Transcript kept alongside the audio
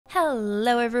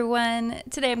Hello everyone!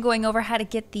 Today I'm going over how to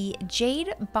get the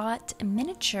Jade Bot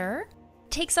miniature.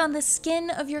 Takes on the skin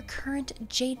of your current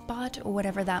Jade Bot,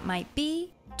 whatever that might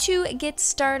be. To get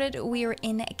started, we're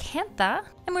in Kantha,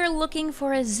 and we're looking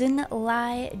for a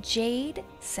Xinlai Jade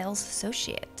sales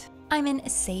associate. I'm in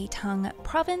Seitung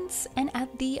province and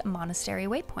at the monastery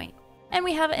waypoint. And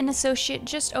we have an associate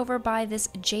just over by this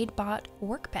Jade Bot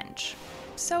workbench.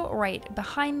 So right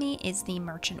behind me is the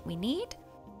merchant we need.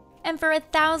 And for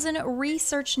 1,000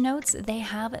 research notes, they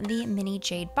have the mini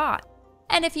Jade Bot.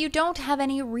 And if you don't have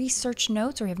any research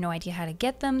notes or you have no idea how to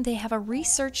get them, they have a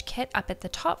research kit up at the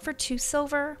top for 2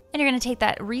 silver. And you're going to take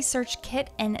that research kit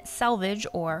and salvage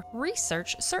or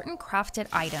research certain crafted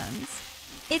items.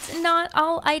 It's not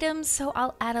all items, so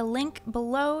I'll add a link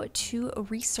below to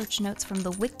research notes from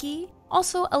the wiki.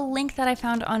 Also a link that I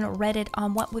found on Reddit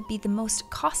on what would be the most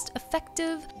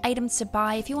cost-effective items to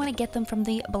buy if you want to get them from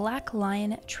the Black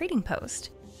Lion trading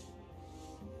post.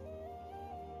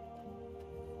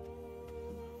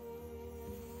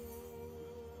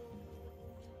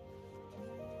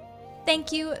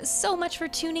 Thank you so much for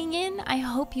tuning in. I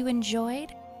hope you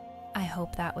enjoyed. I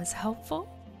hope that was helpful.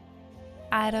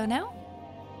 I don't know.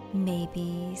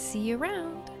 Maybe see you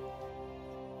around.